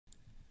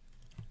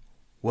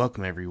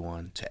Welcome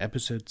everyone to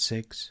episode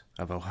 6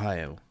 of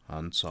Ohio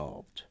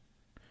Unsolved.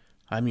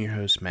 I'm your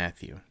host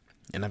Matthew,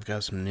 and I've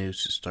got some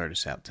news to start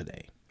us out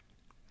today.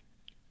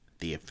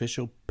 The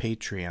official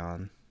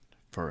Patreon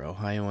for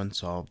Ohio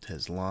Unsolved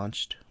has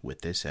launched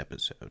with this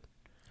episode.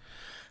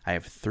 I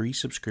have 3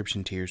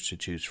 subscription tiers to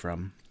choose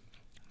from.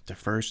 The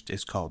first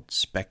is called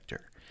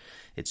Spectre.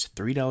 It's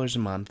 $3 a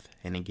month,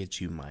 and it gets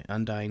you my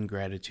undying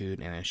gratitude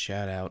and a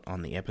shout out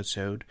on the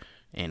episode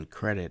and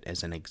credit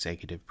as an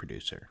executive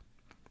producer.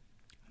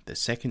 The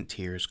second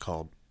tier is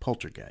called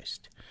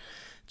Poltergeist.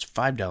 It's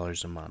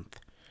 $5 a month,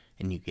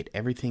 and you get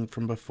everything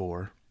from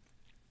before,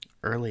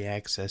 early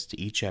access to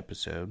each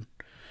episode.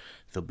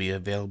 They'll be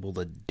available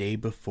the day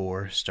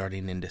before,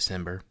 starting in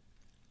December,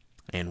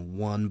 and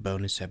 1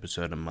 bonus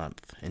episode a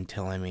month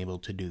until I'm able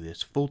to do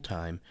this full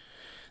time.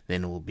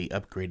 Then it will be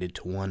upgraded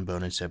to 1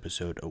 bonus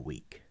episode a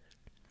week.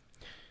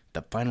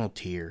 The final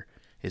tier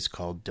is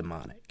called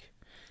Demonic.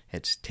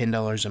 It's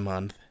 $10 a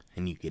month,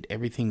 and you get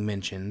everything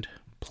mentioned,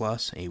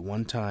 plus a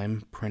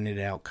one-time printed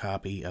out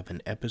copy of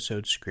an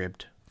episode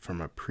script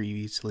from a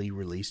previously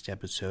released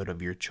episode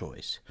of your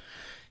choice,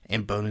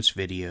 and bonus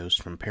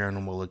videos from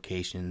paranormal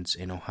locations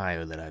in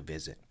Ohio that I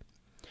visit.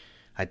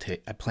 I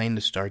plan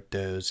to start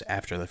those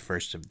after the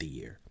first of the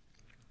year.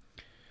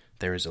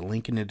 There is a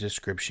link in the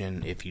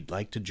description if you'd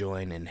like to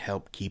join and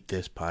help keep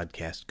this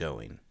podcast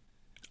going.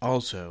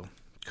 Also,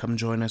 come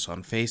join us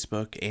on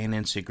Facebook and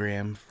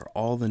Instagram for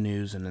all the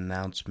news and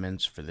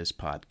announcements for this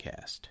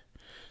podcast.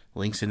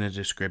 Links in the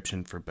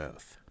description for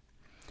both.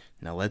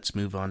 Now let's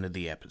move on to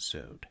the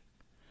episode.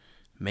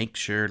 Make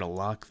sure to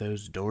lock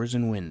those doors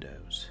and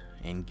windows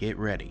and get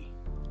ready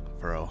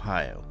for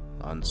Ohio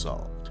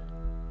Unsolved.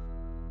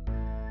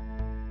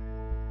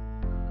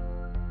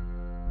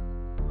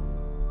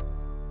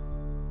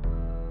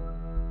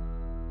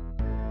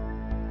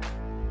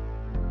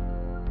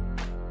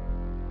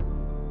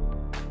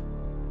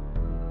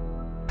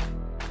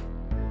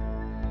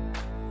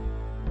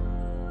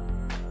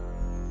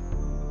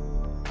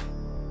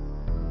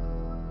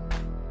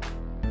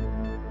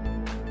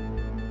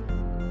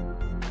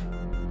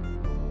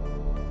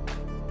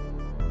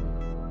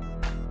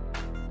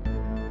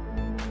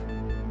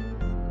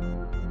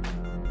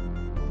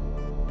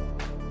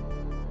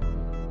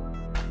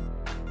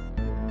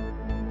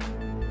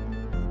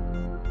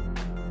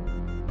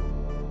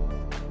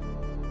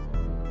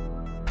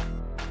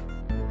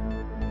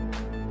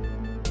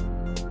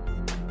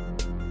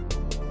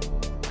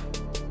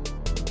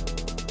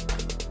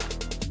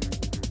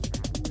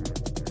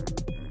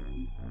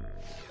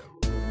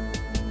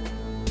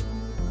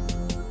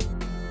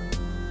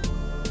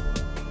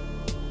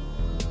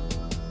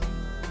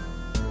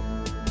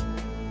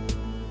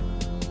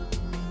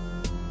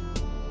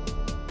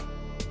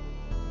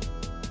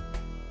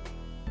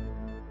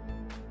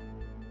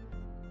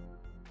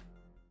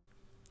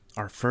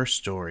 Our first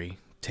story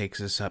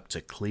takes us up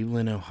to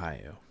Cleveland,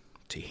 Ohio,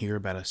 to hear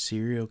about a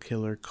serial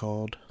killer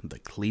called the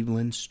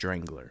Cleveland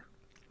Strangler.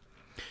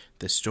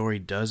 The story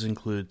does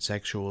include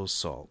sexual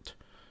assault,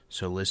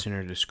 so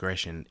listener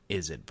discretion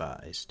is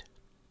advised.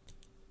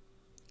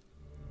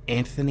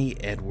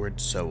 Anthony Edward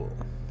Sowell,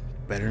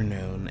 better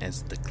known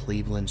as the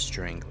Cleveland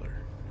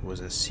Strangler,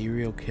 was a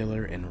serial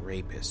killer and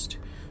rapist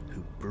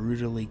who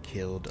brutally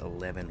killed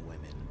 11 women.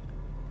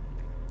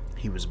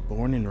 He was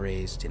born and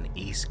raised in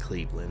East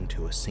Cleveland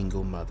to a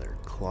single mother,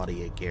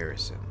 Claudia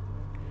Garrison.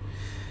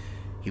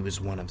 He was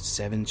one of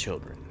 7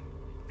 children,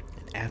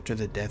 and after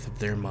the death of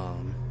their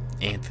mom,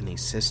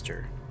 Anthony's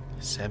sister,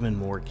 7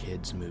 more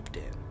kids moved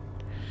in.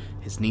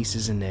 His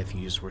nieces and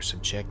nephews were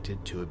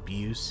subjected to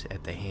abuse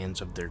at the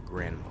hands of their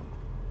grandma.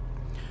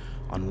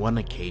 On one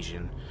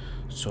occasion,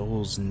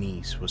 Sowell's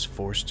niece was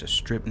forced to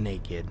strip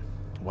naked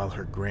while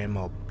her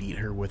grandma beat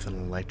her with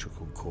an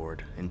electrical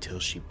cord until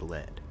she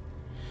bled.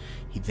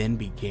 He then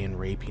began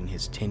raping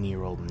his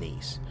 10-year-old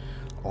niece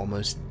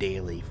almost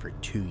daily for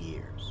 2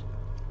 years.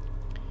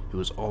 It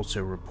was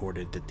also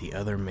reported that the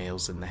other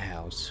males in the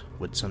house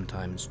would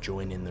sometimes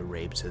join in the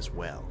rapes as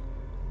well.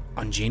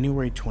 On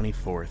January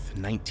 24th,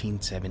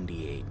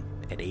 1978,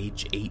 at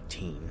age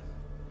 18,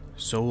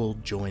 Sowell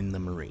joined the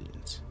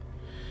Marines.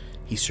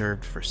 He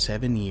served for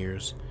 7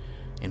 years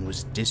and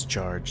was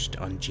discharged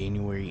on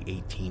January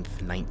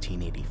 18th,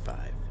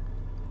 1985.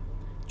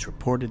 It's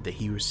reported that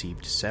he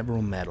received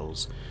several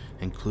medals,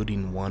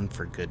 including one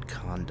for good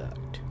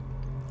conduct.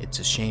 It's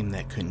a shame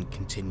that couldn't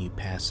continue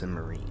past the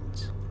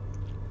Marines.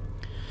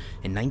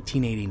 In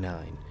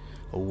 1989,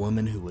 a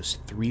woman who was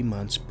 3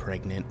 months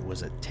pregnant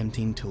was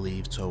attempting to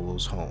leave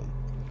Sowell's home.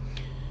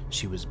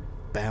 She was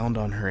bound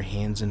on her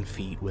hands and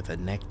feet with a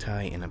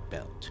necktie and a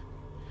belt.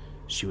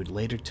 She would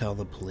later tell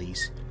the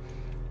police,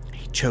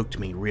 "He choked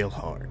me real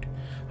hard.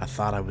 I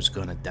thought I was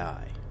gonna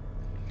die."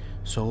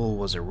 Sowell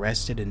was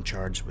arrested and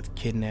charged with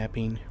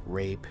kidnapping,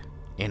 rape,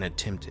 and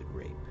attempted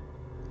rape.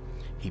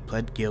 He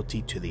pled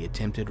guilty to the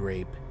attempted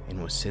rape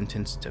and was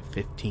sentenced to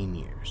 15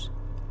 years.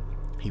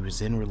 He was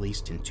then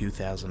released in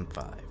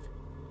 2005.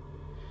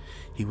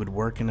 He would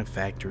work in a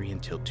factory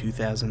until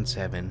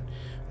 2007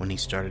 when he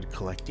started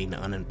collecting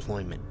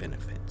unemployment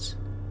benefits.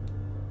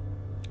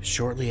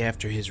 Shortly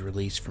after his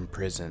release from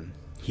prison,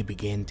 he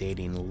began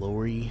dating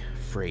Lori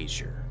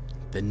Frazier,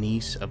 the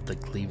niece of the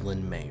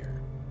Cleveland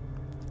mayor.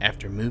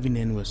 After moving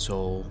in with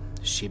Sowell,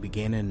 she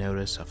began to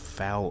notice a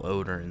foul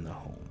odor in the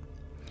home.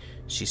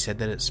 She said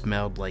that it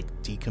smelled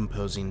like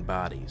decomposing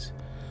bodies,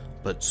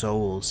 but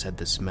Sowell said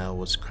the smell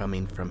was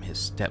coming from his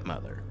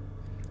stepmother.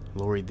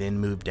 Lori then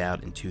moved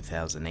out in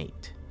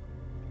 2008.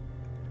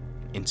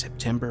 In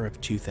September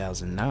of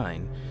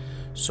 2009,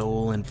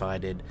 Sowell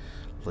invited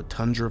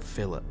LaTundra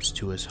Phillips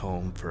to his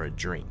home for a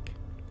drink.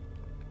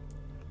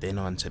 Then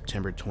on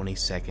September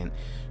 22nd,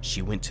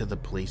 she went to the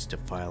police to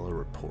file a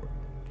report.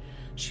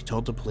 She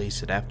told the police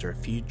that after a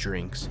few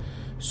drinks,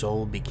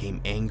 Sowell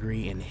became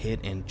angry and hit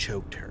and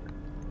choked her.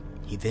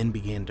 He then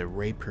began to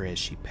rape her as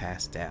she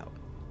passed out.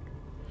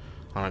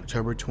 On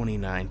October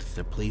 29th,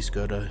 the police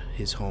go to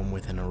his home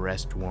with an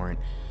arrest warrant,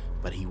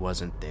 but he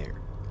wasn't there.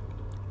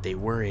 They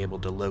were able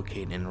to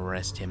locate and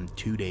arrest him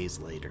 2 days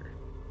later.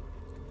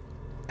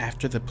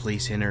 After the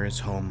police enter his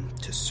home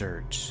to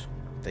search,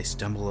 they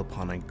stumble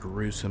upon a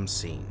gruesome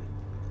scene.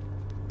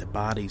 The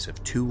bodies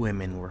of 2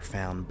 women were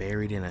found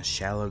buried in a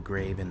shallow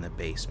grave in the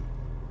basement.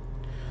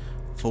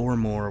 4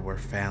 more were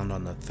found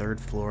on the 3rd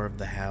floor of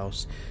the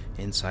house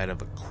inside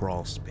of a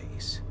crawl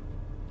space.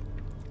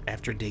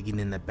 After digging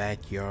in the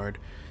backyard,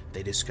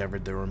 they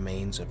discovered the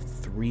remains of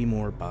 3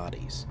 more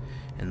bodies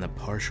and the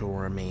partial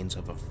remains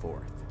of a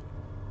 4th.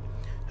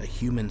 A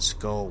human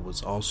skull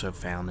was also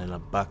found in a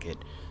bucket,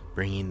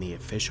 bringing the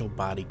official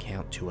body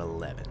count to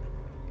 11.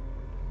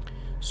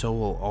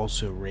 Sowell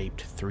also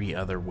raped 3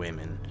 other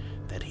women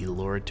that he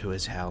lured to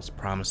his house,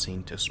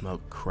 promising to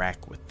smoke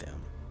crack with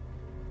them.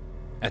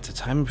 At the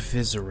time of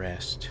his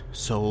arrest,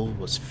 Sowell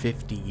was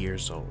 50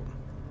 years old,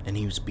 and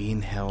he was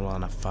being held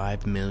on a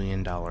 $5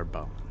 million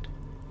bond.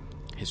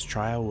 His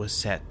trial was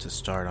set to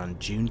start on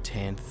June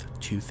 10th,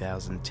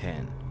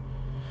 2010,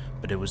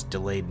 but it was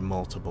delayed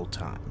multiple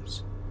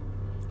times.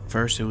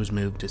 First, it was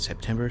moved to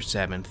September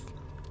 7th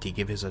to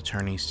give his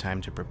attorneys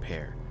time to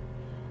prepare,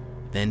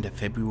 then to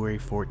February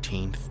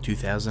 14th,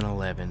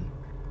 2011,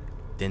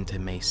 then to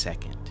May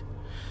 2nd,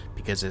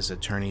 because his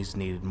attorneys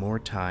needed more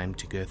time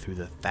to go through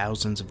the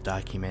thousands of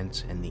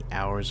documents and the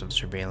hours of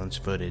surveillance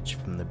footage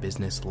from the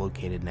business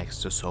located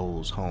next to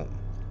Sowell's home.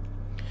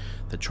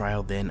 The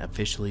trial then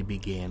officially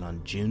began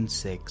on June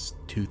 6,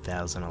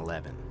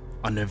 2011.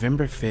 On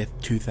November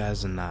 5,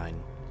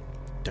 2009,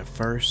 the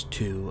first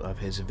 2 of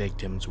his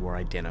victims were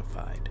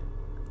identified.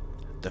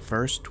 The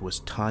first was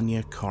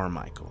Tanya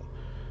Carmichael,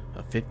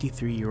 a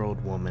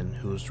 53-year-old woman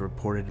who was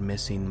reported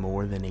missing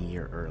more than a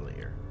year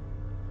earlier.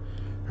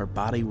 Her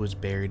body was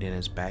buried in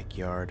his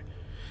backyard,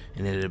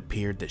 and it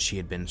appeared that she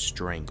had been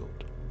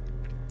strangled.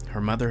 Her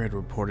mother had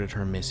reported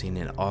her missing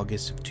in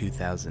August of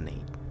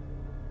 2008.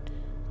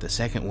 The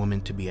second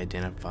woman to be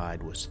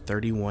identified was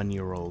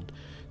 31-year-old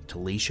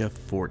Talisha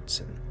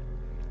Fortson.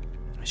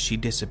 She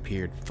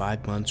disappeared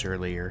 5 months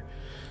earlier,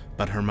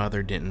 but her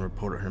mother didn't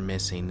report her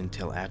missing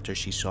until after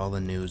she saw the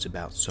news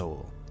about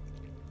Sowell.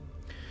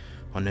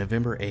 On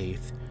November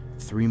 8th,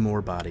 3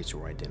 more bodies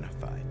were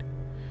identified.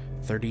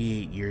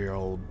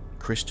 38-year-old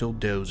Crystal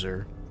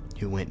Dozer,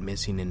 who went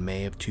missing in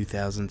May of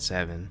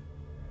 2007.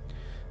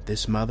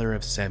 This mother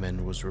of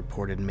 7 was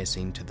reported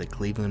missing to the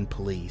Cleveland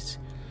police,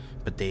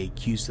 but they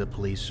accused the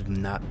police of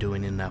not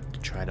doing enough to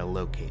try to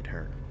locate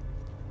her.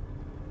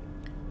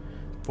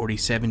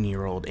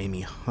 47-year-old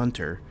Amy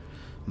Hunter,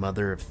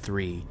 mother of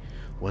 3,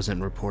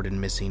 wasn't reported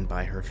missing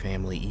by her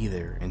family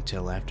either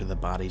until after the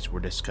bodies were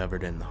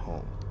discovered in the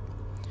home.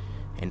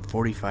 And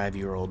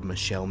 45-year-old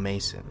Michelle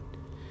Mason.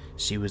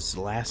 She was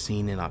last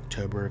seen in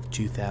October of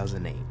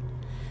 2008.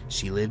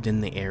 She lived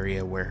in the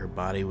area where her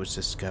body was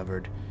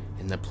discovered,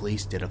 and the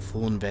police did a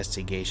full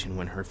investigation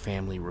when her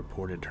family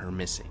reported her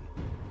missing.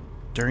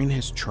 During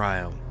his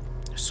trial,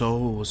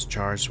 Sowell was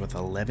charged with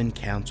 11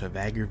 counts of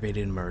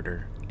aggravated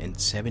murder and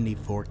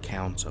 74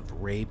 counts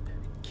of rape,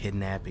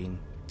 kidnapping,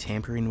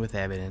 tampering with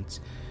evidence,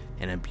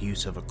 and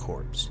abuse of a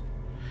corpse.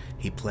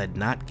 He pled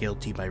not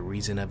guilty by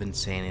reason of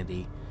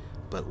insanity,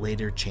 but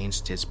later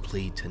changed his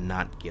plea to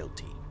not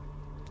guilty.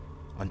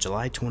 On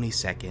July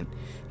 22nd,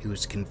 he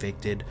was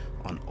convicted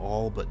on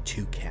all but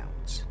 2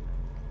 counts.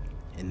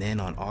 And then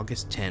on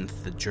August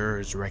 10th, the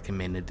jurors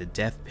recommended the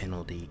death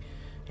penalty,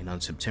 and on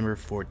September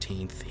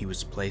 14th, he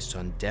was placed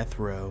on death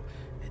row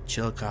at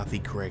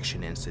Chillicothe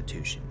Correction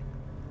Institution.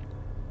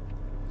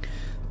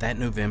 That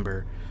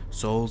November,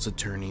 Sowell's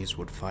attorneys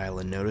would file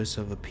a notice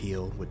of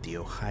appeal with the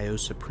Ohio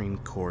Supreme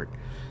Court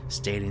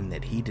stating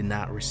that he did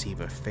not receive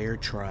a fair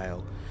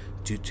trial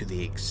due to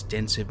the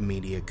extensive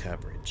media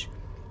coverage.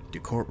 The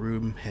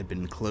courtroom had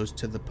been closed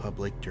to the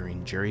public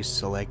during jury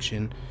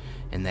selection,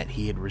 and that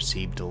he had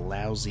received a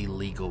lousy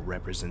legal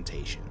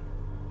representation.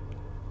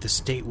 The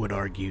state would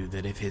argue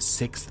that if his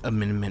Sixth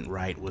Amendment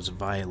right was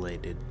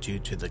violated due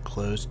to the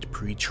closed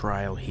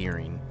pre-trial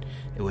hearing,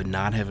 it would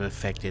not have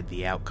affected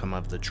the outcome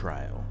of the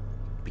trial,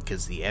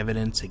 because the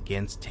evidence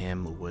against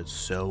him was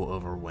so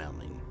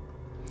overwhelming.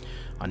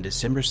 On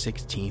December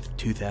 16,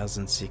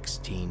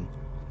 2016,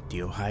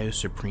 the Ohio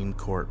Supreme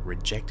Court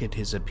rejected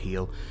his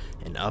appeal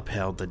and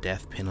upheld the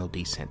death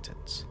penalty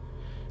sentence.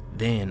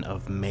 Then,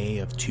 of May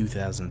of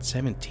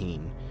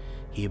 2017,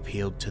 he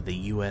appealed to the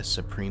U.S.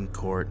 Supreme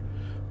Court,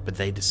 but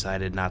they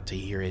decided not to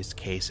hear his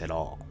case at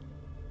all.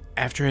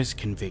 After his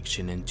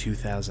conviction in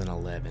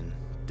 2011,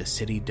 the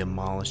city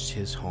demolished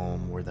his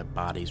home where the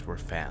bodies were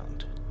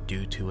found,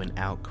 due to an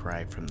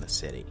outcry from the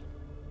city.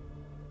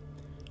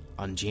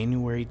 On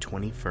January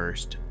 21,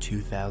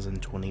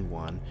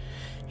 2021,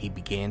 he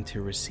began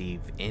to receive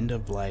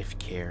end-of-life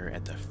care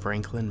at the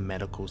Franklin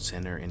Medical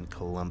Center in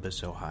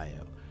Columbus,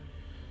 Ohio.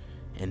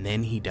 And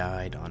then he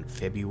died on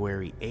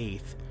February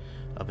 8th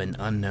of an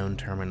unknown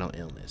terminal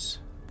illness,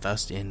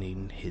 thus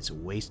ending his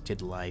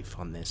wasted life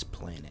on this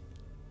planet.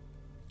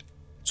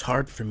 It's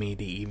hard for me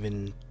to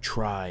even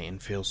try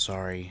and feel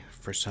sorry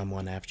for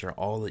someone after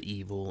all the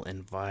evil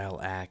and vile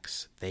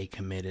acts they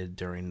committed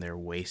during their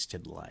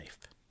wasted life.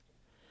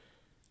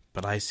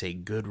 But I say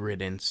good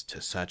riddance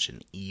to such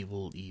an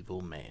evil,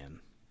 evil man.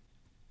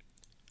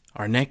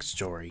 Our next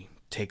story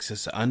takes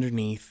us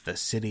underneath the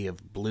city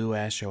of Blue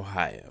Ash,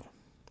 Ohio.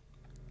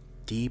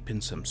 Deep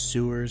in some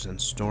sewers and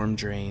storm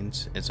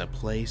drains is a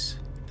place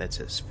that's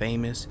as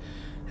famous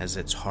as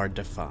it's hard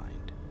to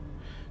find.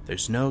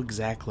 There's no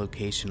exact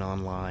location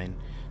online,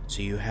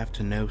 so you have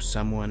to know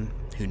someone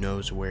who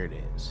knows where it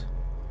is.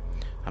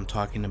 I'm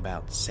talking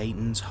about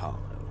Satan's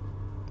Hollow.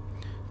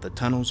 The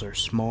tunnels are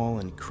small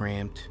and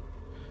cramped,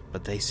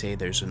 but they say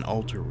there's an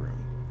altar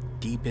room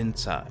deep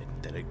inside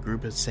that a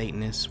group of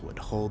Satanists would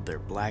hold their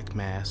black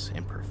mass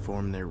and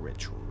perform their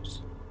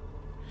rituals.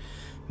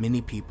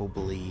 Many people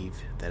believe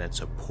that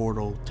it's a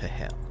portal to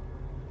hell,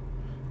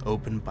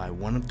 opened by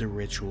one of the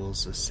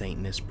rituals the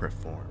Satanists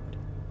performed.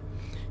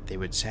 They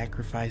would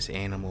sacrifice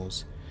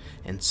animals,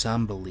 and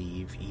some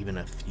believe even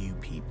a few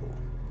people.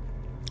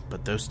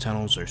 But those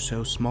tunnels are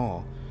so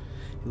small,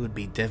 it would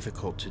be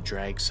difficult to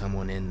drag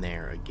someone in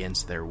there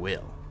against their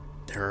will.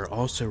 There are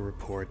also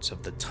reports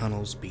of the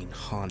tunnels being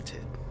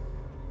haunted.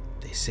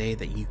 They say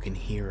that you can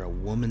hear a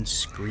woman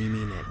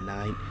screaming at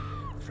night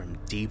from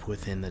deep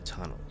within the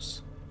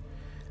tunnels.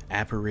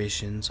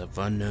 Apparitions of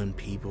unknown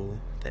people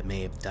that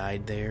may have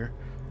died there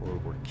or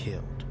were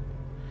killed.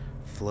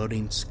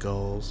 Floating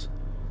skulls,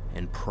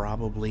 and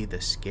probably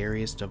the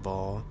scariest of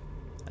all,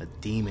 a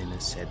demon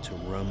is said to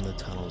roam the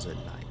tunnels at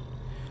night,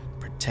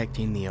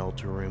 protecting the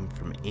altar room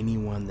from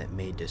anyone that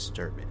may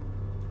disturb it.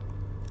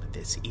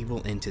 This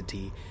evil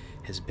entity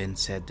has been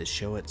said to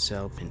show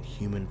itself in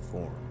human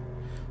form,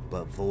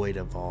 but void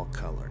of all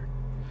color,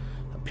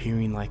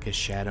 appearing like a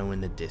shadow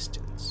in the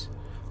distance,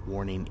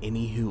 warning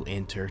any who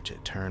enter to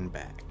turn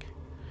back.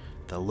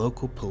 The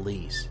local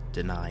police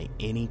deny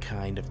any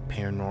kind of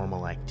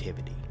paranormal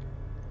activity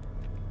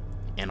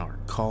and are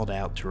called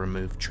out to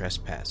remove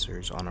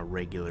trespassers on a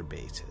regular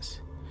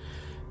basis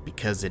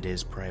because it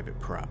is private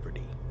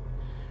property.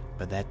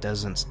 But that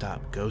doesn't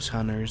stop ghost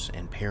hunters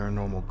and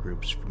paranormal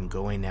groups from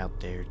going out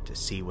there to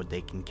see what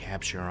they can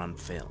capture on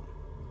film.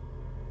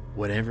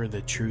 Whatever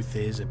the truth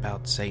is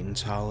about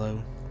Satan's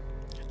Hollow,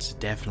 it's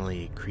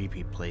definitely a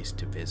creepy place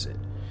to visit,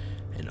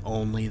 and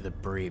only the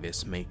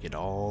bravest make it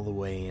all the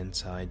way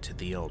inside to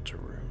the altar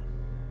room.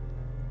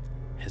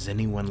 Has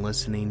anyone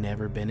listening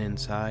ever been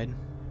inside?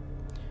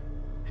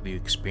 Have you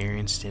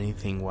experienced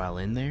anything while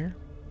in there?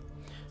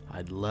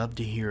 I'd love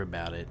to hear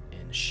about it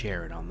and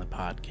share it on the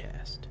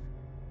podcast.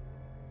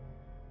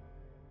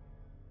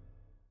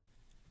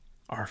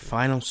 Our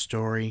final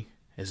story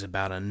is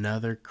about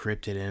another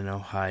cryptid in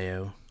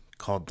Ohio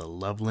called the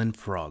Loveland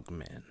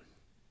Frogmen.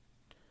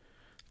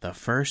 The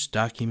first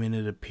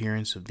documented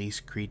appearance of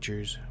these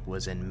creatures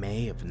was in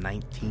May of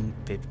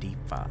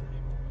 1955.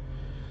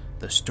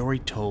 The story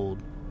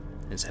told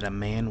is that a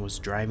man was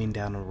driving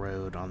down a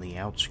road on the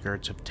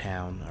outskirts of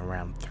town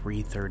around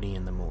 3:30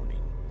 in the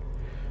morning.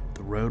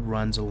 The road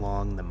runs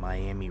along the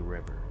Miami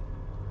River,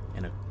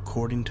 and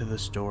according to the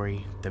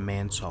story, the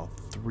man saw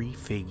 3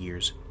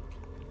 figures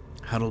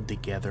huddled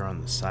together on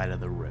the side of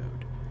the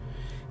road.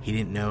 He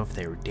didn't know if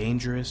they were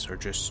dangerous or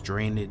just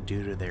stranded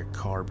due to their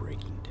car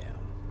breaking down.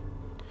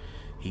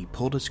 He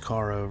pulled his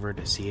car over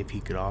to see if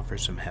he could offer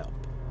some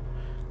help.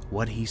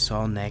 What he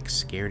saw next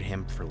scared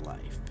him for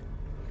life.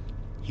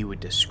 He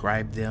would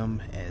describe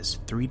them as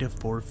 3 to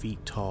 4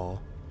 feet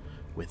tall,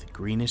 with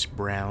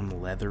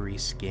greenish-brown leathery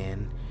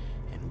skin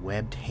and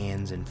webbed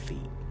hands and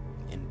feet,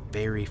 and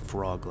very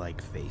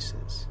frog-like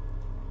faces.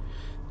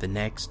 The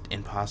next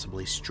and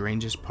possibly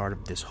strangest part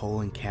of this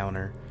whole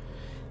encounter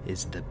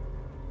is the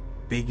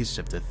biggest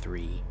of the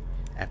 3,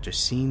 after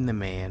seeing the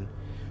man,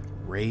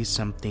 raise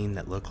something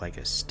that looked like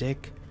a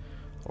stick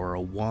or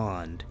a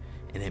wand,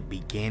 and it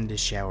began to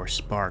shower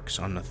sparks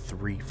on the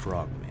 3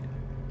 frogmen.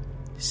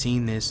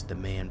 Seeing this, the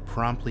man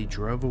promptly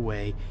drove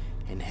away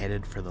and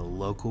headed for the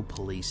local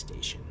police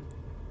station.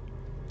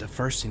 The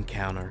first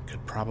encounter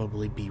could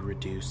probably be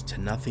reduced to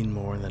nothing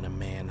more than a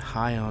man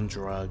high on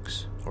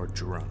drugs or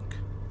drunk,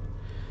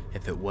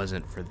 if it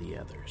wasn't for the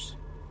others.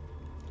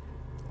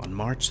 On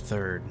March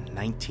 3rd,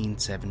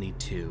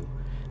 1972,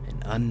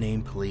 an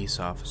unnamed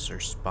police officer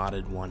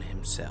spotted one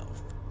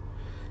himself.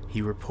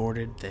 He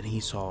reported that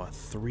he saw a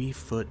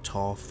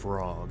 3-foot-tall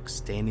frog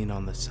standing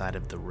on the side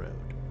of the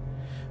road.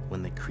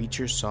 When the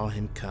creature saw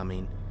him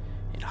coming,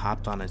 it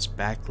hopped on its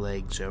back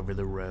legs over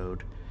the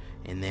road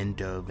and then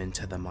dove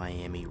into the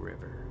Miami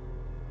River.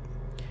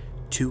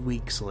 2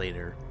 weeks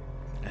later,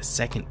 a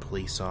second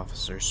police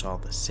officer saw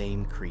the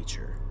same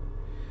creature.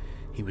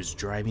 He was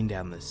driving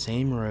down the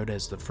same road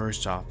as the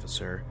first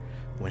officer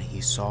when he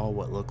saw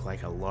what looked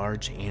like a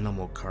large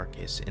animal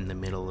carcass in the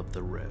middle of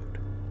the road.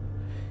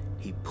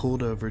 He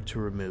pulled over to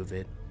remove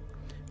it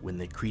when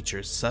the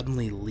creature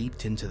suddenly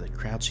leaped into the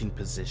crouching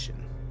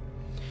position.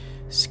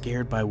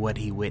 Scared by what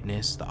he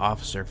witnessed, the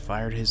officer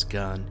fired his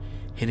gun,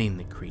 hitting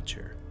the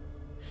creature.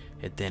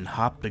 It then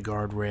hopped the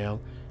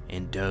guardrail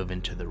and dove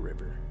into the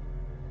river.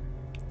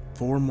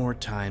 4 more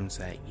times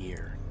that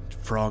year,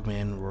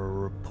 frogmen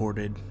were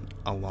reported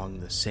along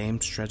the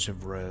same stretch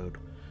of road,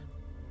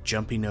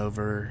 jumping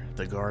over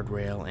the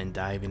guardrail and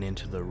diving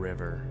into the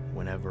river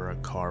whenever a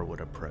car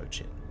would approach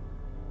it.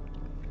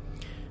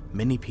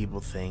 Many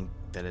people think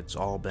that it's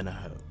all been a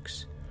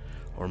hoax,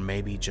 or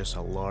maybe just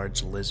a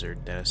large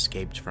lizard that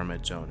escaped from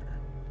its owner.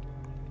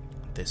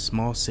 This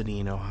small city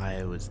in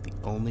Ohio is the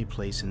only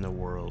place in the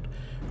world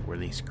where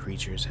these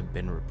creatures have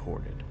been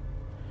reported.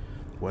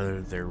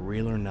 Whether they're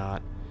real or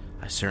not,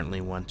 I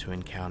certainly want to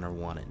encounter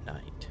one at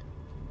night.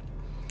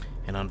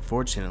 And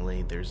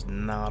unfortunately, there's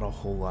not a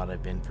whole lot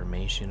of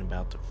information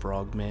about the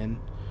frogmen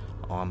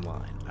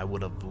online. I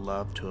would have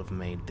loved to have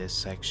made this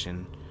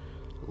section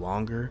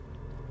longer,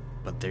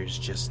 but there's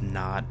just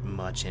not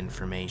much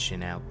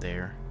information out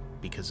there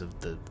because of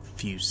the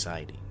few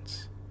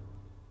sightings.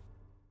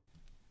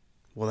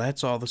 Well,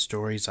 that's all the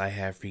stories I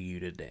have for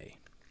you today.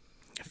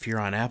 If you're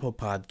on Apple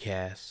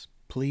Podcasts,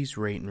 please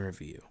rate and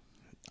review.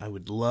 I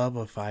would love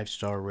a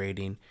 5-star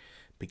rating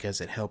because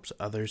it helps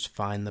others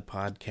find the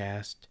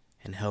podcast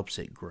and helps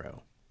it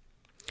grow.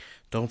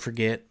 Don't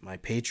forget, my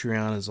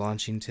Patreon is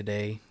launching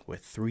today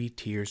with 3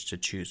 tiers to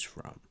choose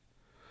from.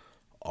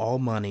 All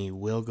money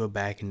will go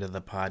back into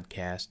the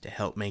podcast to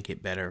help make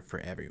it better for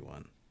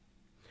everyone.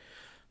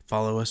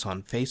 Follow us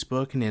on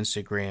Facebook and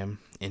Instagram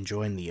and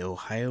join the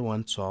Ohio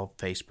Unsolved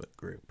Facebook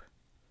group.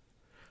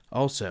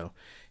 Also,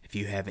 if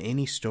you have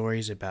any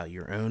stories about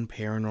your own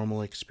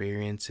paranormal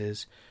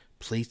experiences,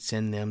 please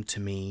send them to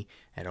me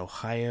at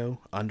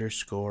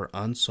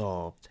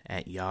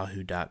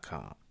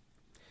ohio_unsolved@yahoo.com.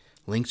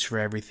 Links for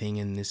everything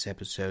in this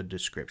episode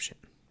description.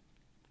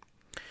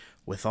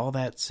 With all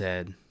that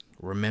said,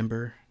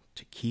 remember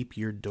to keep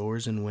your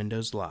doors and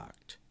windows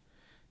locked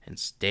and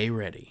stay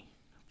ready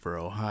for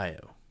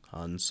Ohio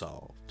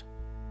Unsolved.